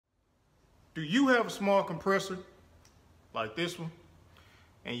Do you have a small compressor like this one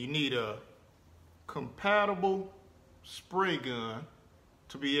and you need a compatible spray gun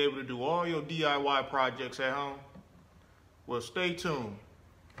to be able to do all your DIY projects at home? Well, stay tuned,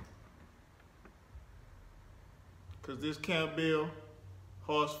 because this Campbell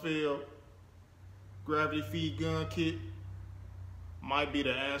Hausfeld gravity feed gun kit might be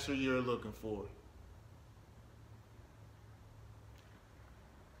the answer you're looking for.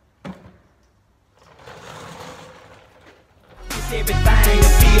 Everything to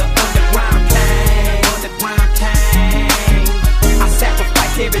be an underground king, underground king. I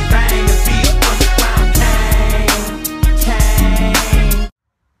sacrifice everything to be an underground king.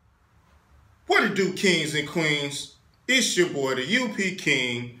 What it do, kings and queens? It's your boy, the UP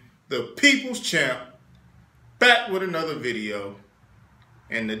King, the People's Champ, back with another video.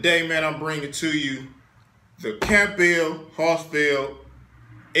 And today, man, I'm bringing to you the Campbell Hausfeld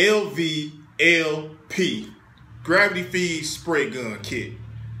LVLP gravity feed spray gun kit.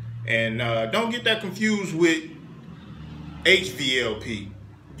 And don't get that confused with HVLP.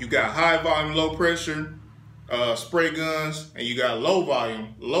 You got high volume, low pressure spray guns, and you got low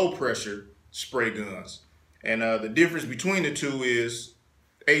volume, low pressure spray guns. And the difference between the two is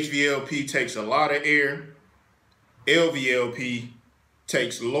HVLP takes a lot of air, LVLP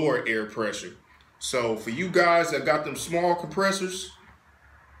takes lower air pressure. So for you guys that got them small compressors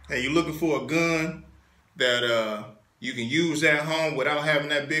and you're looking for a gun that you can use at home without having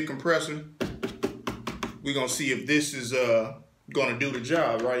that big compressor, we're gonna see if this is gonna do the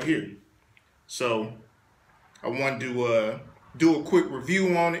job right here. So I wanted to do a quick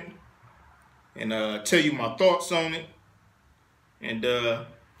review on it and tell you my thoughts on it. And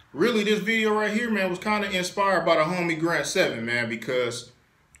really, this video right here, man, was kind of inspired by the homie Grant 7, man, because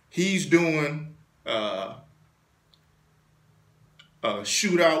he's doing a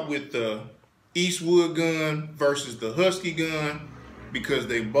shootout with the Eastwood gun versus the Husky gun, because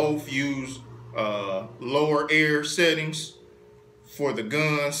they both use lower air settings for the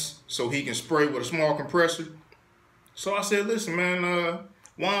guns so he can spray with a small compressor. So I said, listen, man,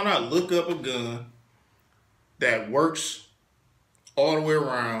 why not look up a gun that works all the way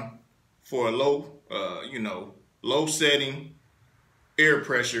around for a low, low setting air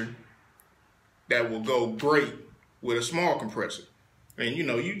pressure that will go great with a small compressor. And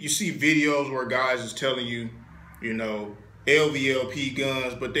you see videos where guys is telling you, LVLP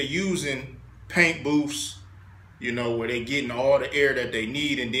guns, but they're using paint booths, where they're getting all the air that they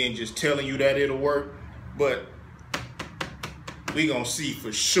need and then just telling you that it'll work. But we gonna see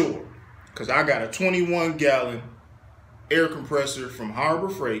for sure, because I got a 21-gallon air compressor from Harbor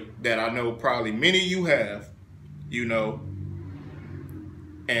Freight that I know probably many of you have, and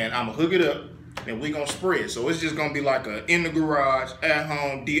I'm gonna hook it up and we gonna spray it. So it's just gonna be like a in the garage, at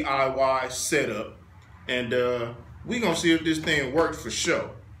home DIY setup, and we gonna see if this thing works for sure.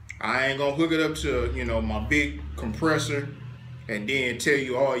 I ain't gonna hook it up to my big compressor and then tell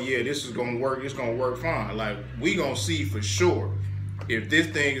you, oh yeah, this is gonna work, it's gonna work fine. Like, we gonna see for sure if this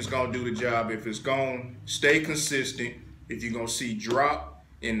thing is gonna do the job, if it's gonna stay consistent, if you're gonna see drop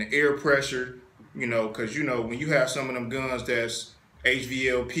in the air pressure, because when you have some of them guns that's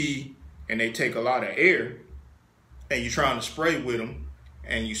HVLP and they take a lot of air and you're trying to spray with them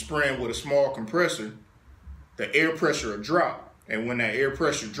and you spraying with a small compressor, the air pressure will drop. And when that air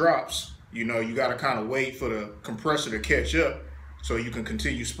pressure drops, you gotta kind of wait for the compressor to catch up so you can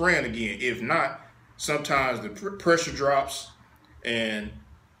continue spraying again. If not, sometimes the pressure drops and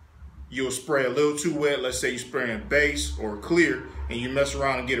you'll spray a little too wet. Let's say you're spraying base or clear and you mess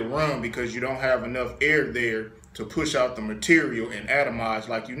around and get a run because you don't have enough air there to push out the material and atomize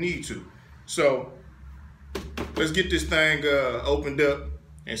like you need to. So let's get this thing opened up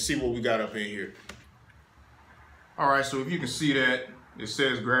and see what we got up in here. All right, so if you can see that, it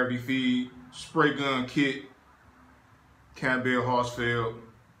says gravity feed spray gun kit, Campbell Hausfeld,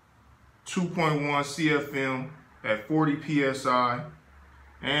 2.1 CFM at 40 PSI,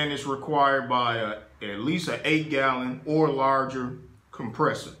 and it's required by at least an 8-gallon or larger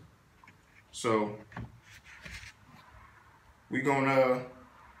compressor. So we're gonna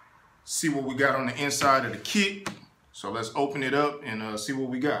see what we got on the inside of the kit. So let's open it up and see what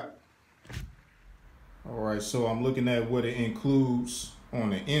we got. All right, so I'm looking at what it includes on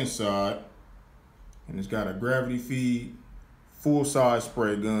the inside, and it's got a gravity feed full-size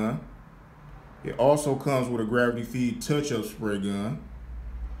spray gun. It also comes with a gravity feed touch-up spray gun.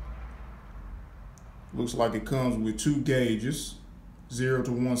 Looks like it comes with 2 gauges, 0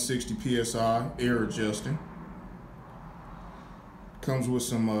 to 160 PSI, air adjusting. Comes with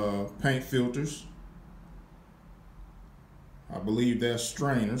some paint filters. I believe that's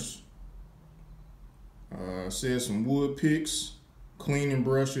strainers. Says some wood picks, cleaning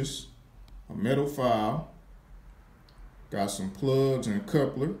brushes, a metal file, got some plugs and a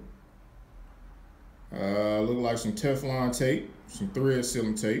coupler. Look like some Teflon tape, some thread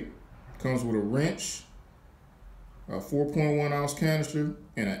sealing tape. Comes with a wrench, a 4.1 ounce canister,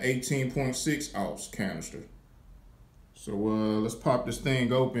 and an 18.6 ounce canister. So let's pop this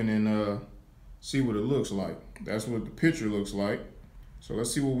thing open and see what it looks like. That's what the picture looks like. So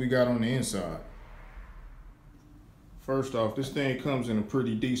let's see what we got on the inside. First off, this thing comes in a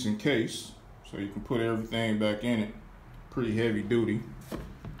pretty decent case, so you can put everything back in it. Pretty heavy duty.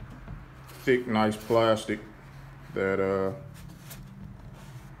 Thick, nice plastic that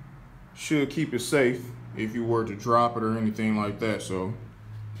should keep it safe if you were to drop it or anything like that, so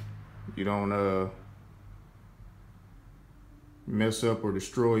you don't mess up or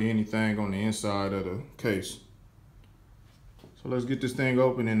destroy anything on the inside of the case. So let's get this thing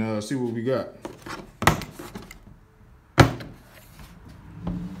open and see what we got.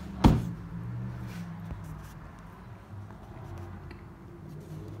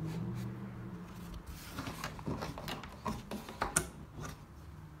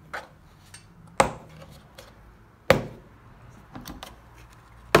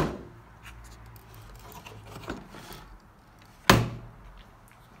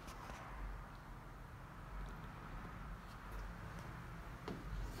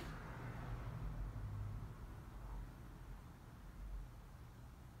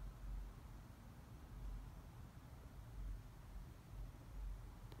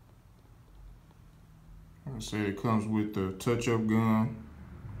 I say it comes with the touch-up gun,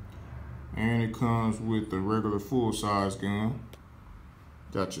 and it comes with the regular full-size gun.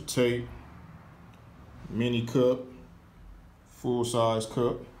 Got your tape, mini cup, full-size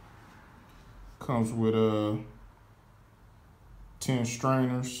cup. Comes with 10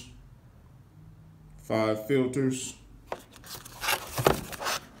 strainers, 5 filters.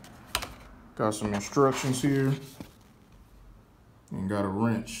 Got some instructions here, and got a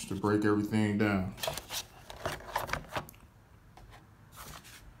wrench to break everything down.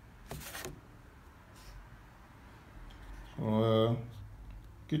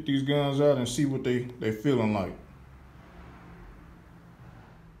 Get these guns out and see what they feeling like.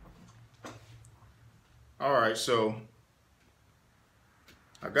 All right, so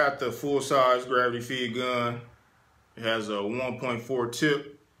I got the full-size gravity feed gun. It has a 1.4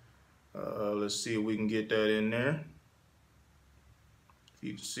 tip. Let's see if we can get that in there. If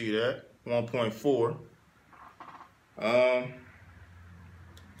you can see that, 1.4. I'm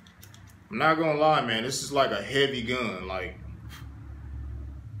not gonna lie, man, this is like a heavy gun. Like,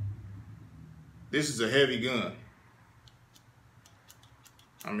 this is a heavy gun.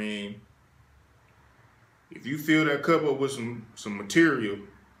 I mean, if you fill that cup up with some material,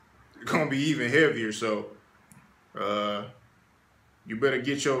 it's gonna be even heavier. So you better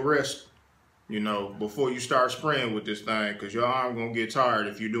get your rest, you know, before you start spraying with this thing, because your arm gonna get tired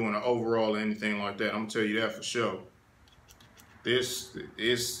if you're doing an overall or anything like that. I'm gonna tell you that for sure. This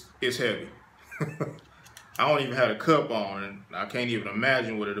is heavy. I don't even have a cup on, and I can't even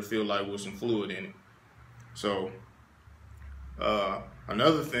imagine what it'll feel like with some fluid in it. So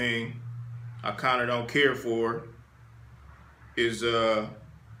another thing I kind of don't care for is they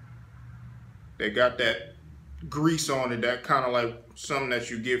got that grease on it, that kind of like something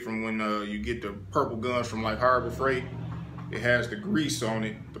that you get from when you get the purple guns from like Harbor Freight. It has the grease on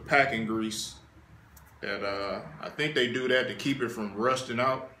it, the packing grease. That I think they do that to keep it from rusting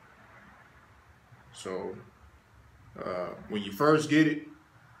out. So when you first get it,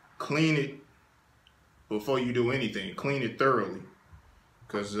 clean it before you do anything. Clean it thoroughly,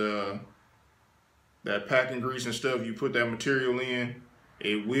 because that packing grease and stuff, you put that material in,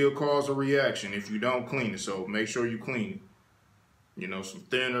 it will cause a reaction if you don't clean it. So make sure you clean it. You know, some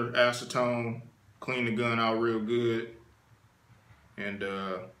thinner, acetone, clean the gun out real good, and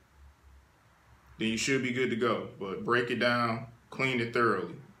then you should be good to go. But break it down, clean it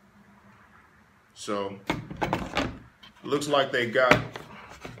thoroughly. So looks like they got,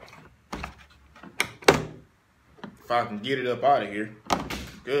 if I can get it up out of here,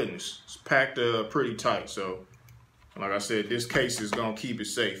 goodness, it's packed pretty tight. So like I said, this case is gonna keep it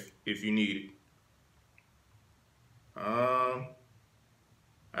safe if you need it.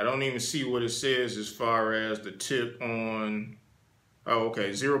 I don't even see what it says as far as the tip on, oh, okay,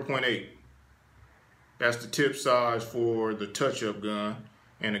 0.8. That's the tip size for the touch-up gun.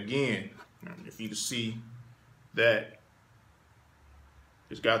 And again, if you can see that,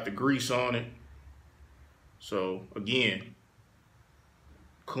 it's got the grease on it. So again,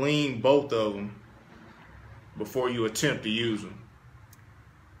 clean both of them before you attempt to use them.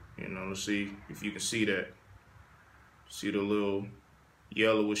 You know, let's see if you can see that. See the little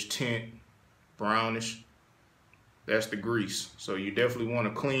yellowish tint, brownish? That's the grease. So you definitely want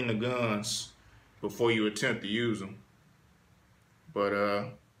to clean the guns before you attempt to use them.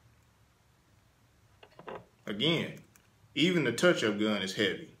 But again, even the touch-up gun is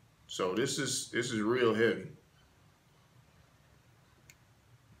heavy. So this is real heavy.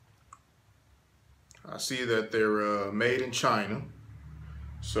 I see that they're made in China.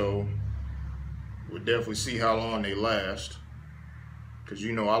 So we'll definitely see how long they last. Because,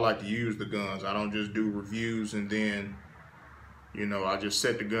 you know, I like to use the guns. I don't just do reviews and then, you know, I just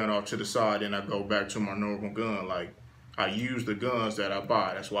set the gun off to the side and I go back to my normal gun. Like, I use the guns that I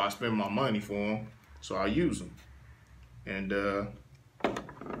buy. That's why I spend my money for them. So I use them. And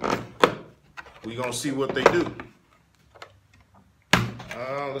we gonna see what they do.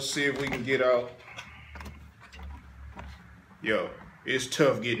 Let's see if we can get out. Yo, it's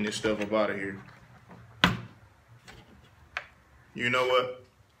tough getting this stuff up out of here. You know what?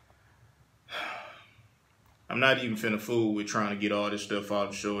 I'm not even finna fool with trying to get all this stuff out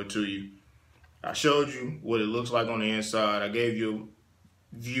and show it to you. I showed you what it looks like on the inside. I gave you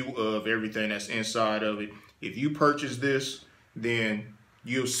a view of everything that's inside of it. If you purchase this, then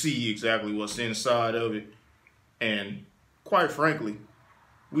you'll see exactly what's inside of it. And quite frankly,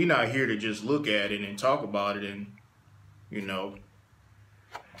 we're not here to just look at it and talk about it and, you know,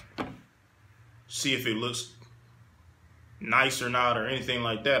 see if it looks nice or not or anything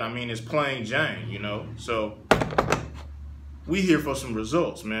like that. I mean, it's plain Jane, you know. So we here for some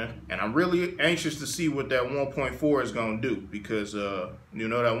results, man. And I'm really anxious to see what that 1.4 is gonna do, because you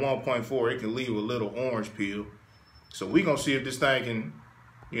know, that 1.4, it can leave a little orange peel. So we gonna see if this thing can,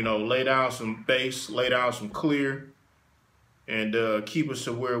 you know, lay down some base, lay down some clear, and keep us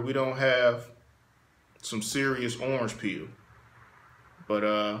to where we don't have some serious orange peel.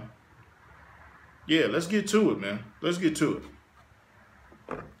 But yeah, let's get to it, man. Let's get to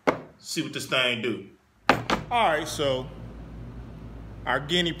it. See what this thing do. All right, so our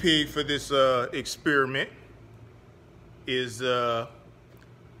guinea pig for this experiment is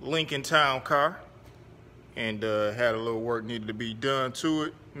Lincoln Town Car, and had a little work needed to be done to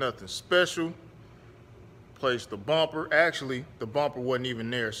it. Nothing special. Placed the bumper. Actually, the bumper wasn't even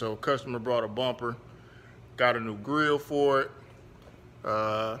there, so customer brought a bumper. Got a new grill for it.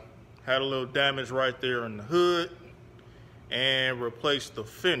 Had a little damage right there in the hood, and replaced the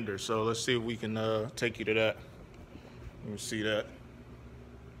fender. So let's see if we can take you to that. You can see that.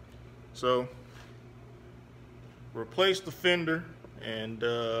 So replaced the fender, and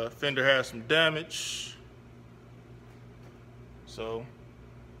fender has some damage. So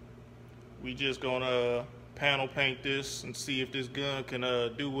we just gonna panel paint this and see if this gun can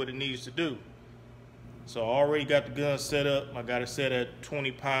do what it needs to do. So I already got the gun set up. I got it set at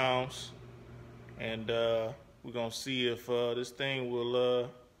 20 pounds. And we're gonna see if this thing will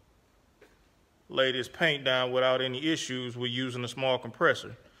lay this paint down without any issues with using a small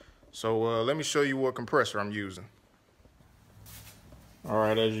compressor. So let me show you what compressor I'm using. All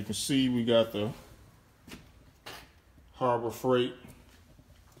right, as you can see, we got the Harbor Freight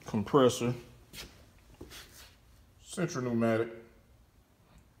compressor, central pneumatic.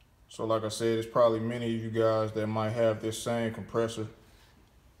 So like I said, it's probably many of you guys that might have this same compressor.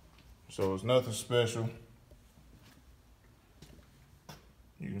 So it's nothing special.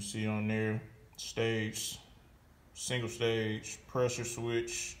 You can see on there, stage, single stage, pressure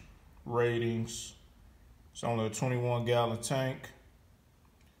switch, ratings. It's only a 21-gallon tank,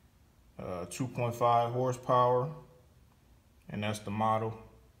 2.5 horsepower, and that's the model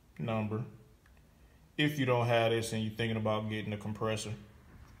number. If you don't have this and you're thinking about getting a compressor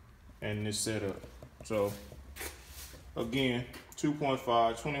and this setup. So again,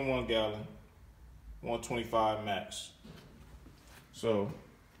 2.5, 21 gallon, 125 max. So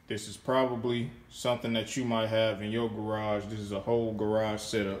this is probably something that you might have in your garage. This is a whole garage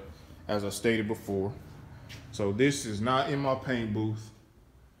setup, as I stated before. So this is not in my paint booth.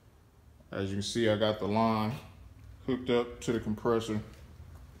 As you can see, I got the line hooked up to the compressor.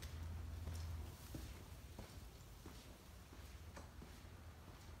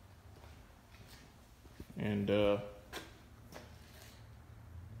 And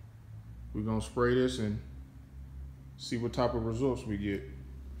we're gonna spray this and see what type of results we get,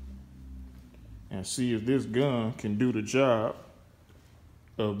 and see if this gun can do the job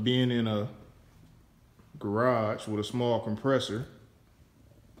of being in a garage with a small compressor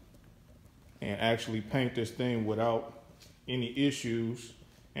and actually paint this thing without any issues,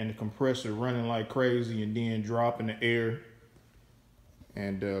 and the compressor running like crazy and then dropping the air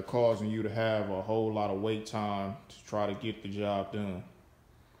and causing you to have a whole lot of wait time to try to get the job done.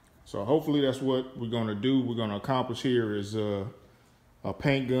 So hopefully that's what we're gonna do. We're gonna accomplish here is a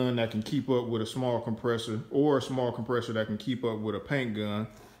paint gun that can keep up with a small compressor, or a small compressor that can keep up with a paint gun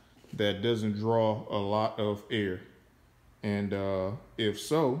that doesn't draw a lot of air. And if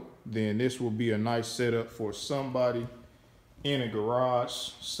so, then this will be a nice setup for somebody in a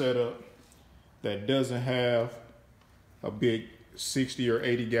garage setup that doesn't have a big 60 or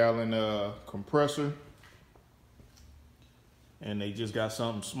 80 gallon compressor, and they just got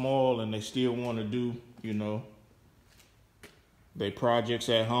something small and they still want to do, you know, they projects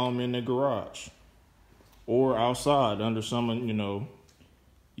at home in the garage or outside under some, you know,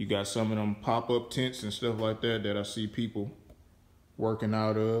 you got some of them pop-up tents and stuff like that that I see people working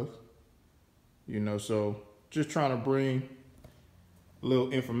out of, you know. So just trying to bring a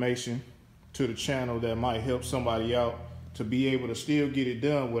little information to the channel that might help somebody out to be able to still get it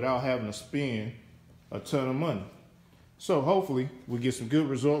done without having to spend a ton of money. So hopefully we get some good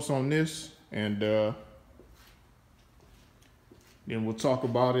results on this, and then we'll talk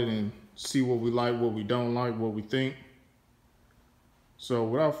about it and see what we like, what we don't like, what we think. So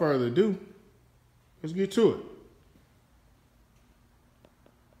without further ado, let's get to it.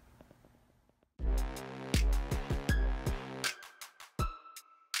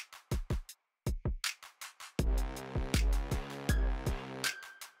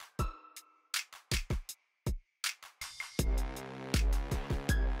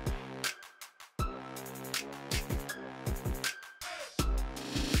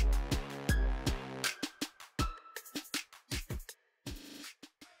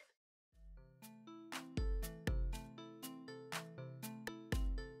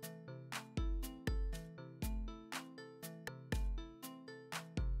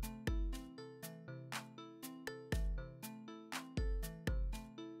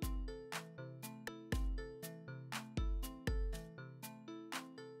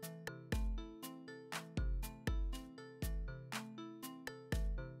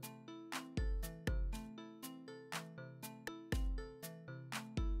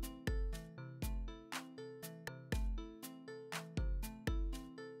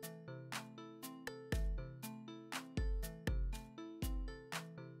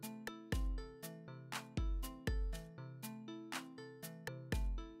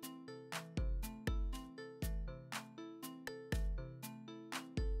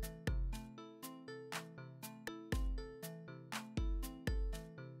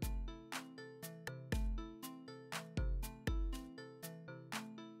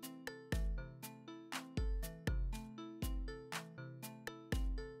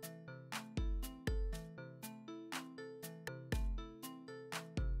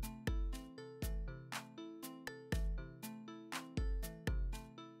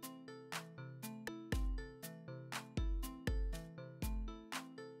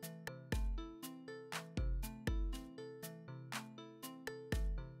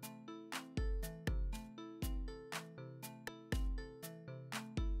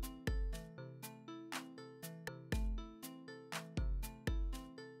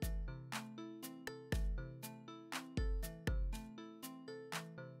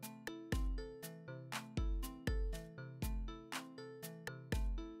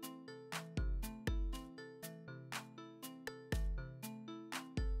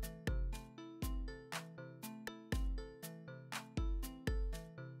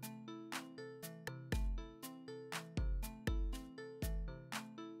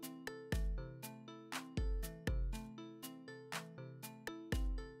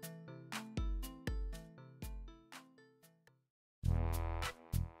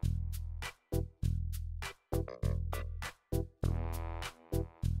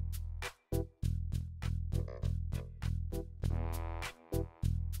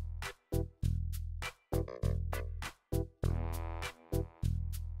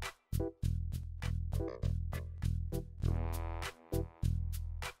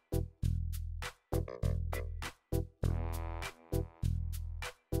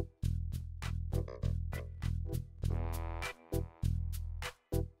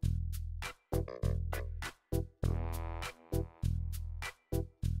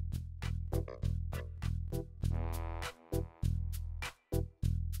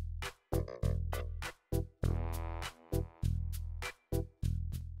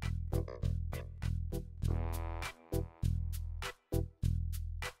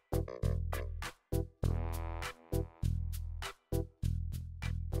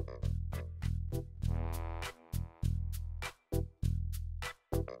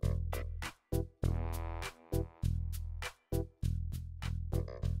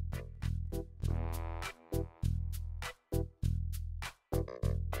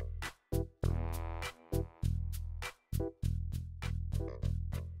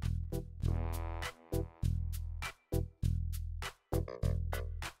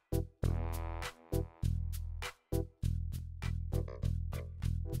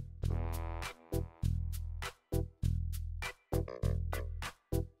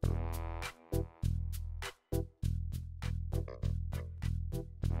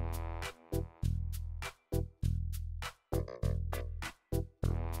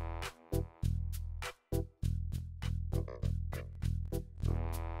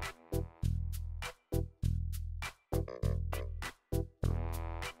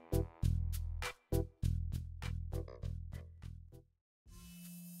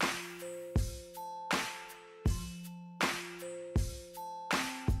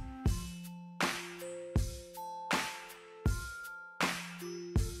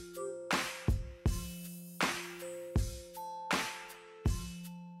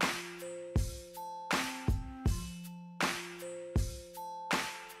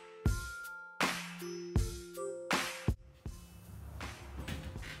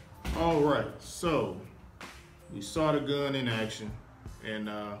 All right, so we saw the gun in action,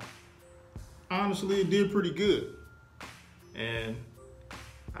 and honestly, it did pretty good. And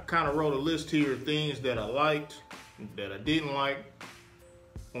I kind of wrote a list here of things that I liked, that I didn't like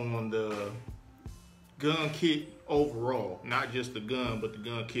on the gun kit overall, not just the gun, but the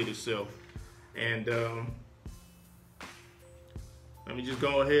gun kit itself. And let me just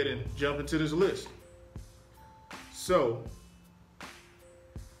go ahead and jump into this list. So,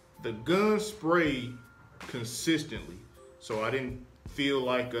 the gun sprayed consistently, so I didn't feel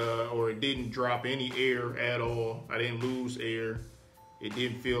like, or it didn't drop any air at all. I didn't lose air. It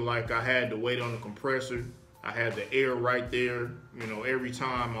didn't feel like I had to wait on the compressor. I had the air right there. You know, every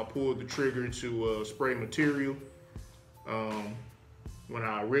time I pulled the trigger to spray material. When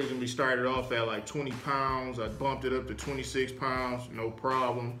I originally started off at like 20 pounds, I bumped it up to 26 pounds, no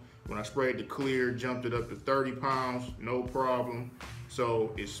problem. When I sprayed the clear, jumped it up to 30 pounds, no problem.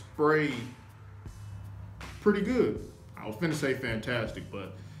 So it sprayed pretty good. I was finna say fantastic,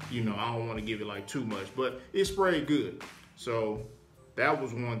 but you know, I don't want to give it like too much, but it sprayed good. So that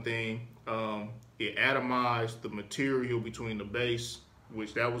was one thing. It atomized the material between the base,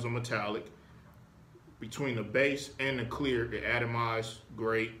 which that was a metallic. Between the base and the clear, it atomized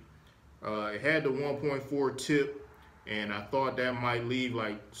great. It had the 1.4 tip, and I thought that might leave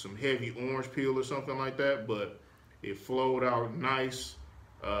like some heavy orange peel or something like that, but it flowed out nice.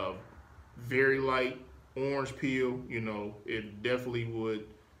 Very light orange peel. You know, it definitely would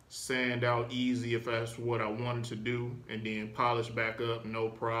sand out easy if that's what I wanted to do, and then polish back up, no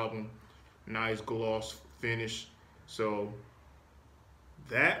problem. Nice gloss finish. So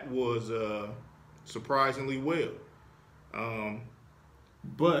that was surprisingly well.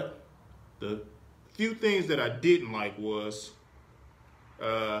 But the few things that I didn't like was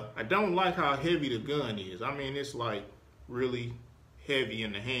I don't like how heavy the gun is. I mean, it's like really heavy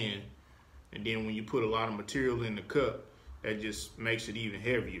in the hand, and then when you put a lot of material in the cup, that just makes it even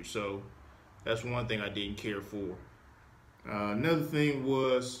heavier. So that's one thing I didn't care for. Another thing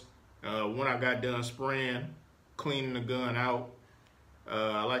was when I got done spraying, cleaning the gun out,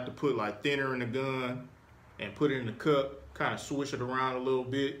 I like to put like thinner in the gun and put it in the cup, kind of swish it around a little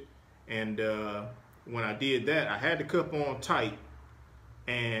bit. And when I did that, I had the cup on tight,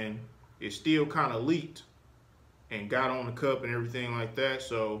 and it still kind of leaked and got on the cup and everything like that.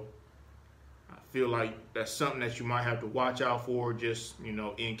 So I feel like that's something that you might have to watch out for, just, you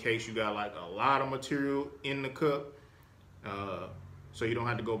know, in case you got like a lot of material in the cup, so you don't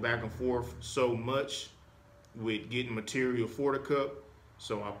have to go back and forth so much with getting material for the cup.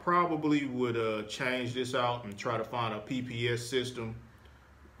 So I probably would change this out and try to find a PPS system,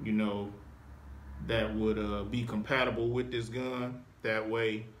 you know, that would be compatible with this gun. That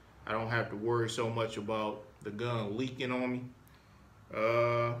way I don't have to worry so much about the gun leaking on me.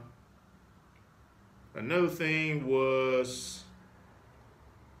 Another thing was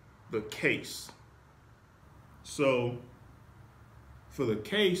the case. So for the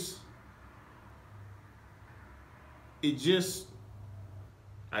case,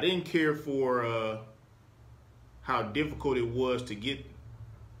 I didn't care for how difficult it was to get,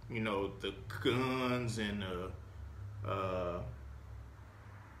 you know, the guns and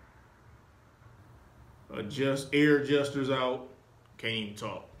air adjusters out. Can't even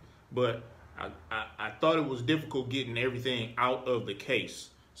talk. But I thought it was difficult getting everything out of the case.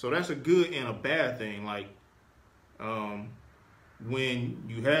 So that's a good and a bad thing. Like when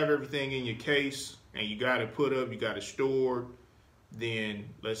you have everything in your case and you got it put up, you got it stored, then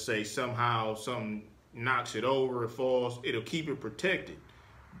let's say somehow something knocks it over, it falls, it'll keep it protected.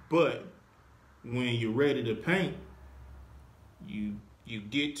 But when you're ready to paint, you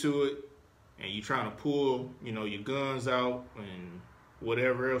get to it and you're trying to pull, you know, your guns out and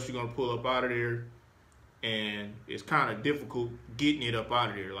whatever else you're gonna pull up out of there, and it's kind of difficult getting it up out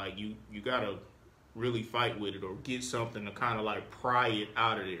of there. Like you gotta really fight with it or get something to kind of like pry it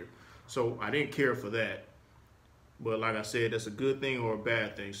out of there. So I didn't care for that. But like I said, that's a good thing or a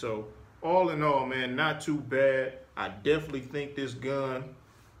bad thing. So all in all, man, not too bad. I definitely think this gun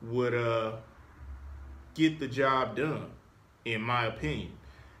would get the job done, in my opinion.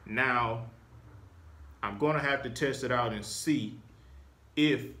 Now, I'm gonna have to test it out and see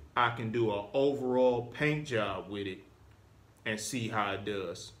if I can do an overall paint job with it and see how it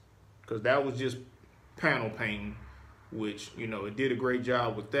does. Because that was just panel painting, which, you know, it did a great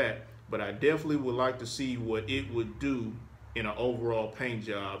job with that. But I definitely would like to see what it would do in an overall paint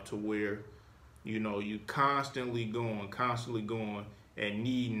job, to where, you know, you constantly going and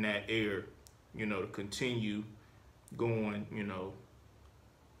needing that air, you know, to continue going, you know,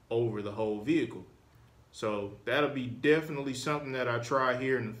 over the whole vehicle. So that'll be definitely something that I try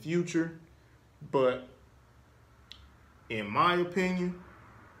here in the future. But in my opinion,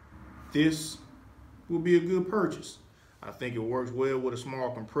 this will be a good purchase. I think it works well with a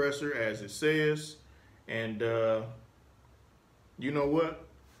small compressor, as it says. And you know what?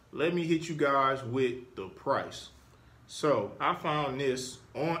 Let me hit you guys with the price. So I found this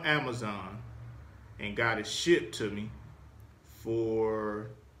on Amazon and got it shipped to me for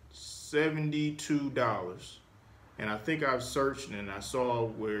 $72. And I think I've searched and I saw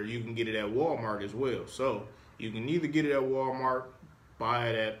where you can get it at Walmart as well. So you can either get it at Walmart, buy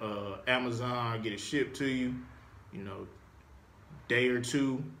it at Amazon, get it shipped to you, you know, day or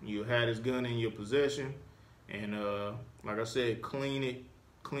two, you'll have this gun in your possession. And like I said, clean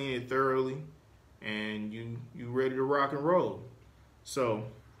it thoroughly, and you ready to rock and roll. So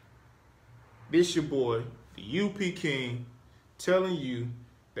this your boy, the UP King, telling you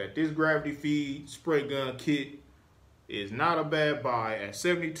that this gravity feed spray gun kit is not a bad buy at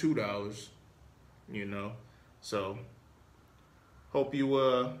 $72, you know. So hope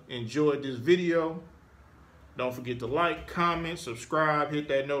you enjoyed this video. Don't forget to like, comment, subscribe, hit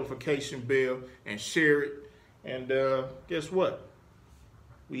that notification bell, and share it. And guess what?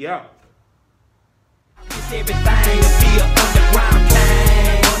 We out. It's everything.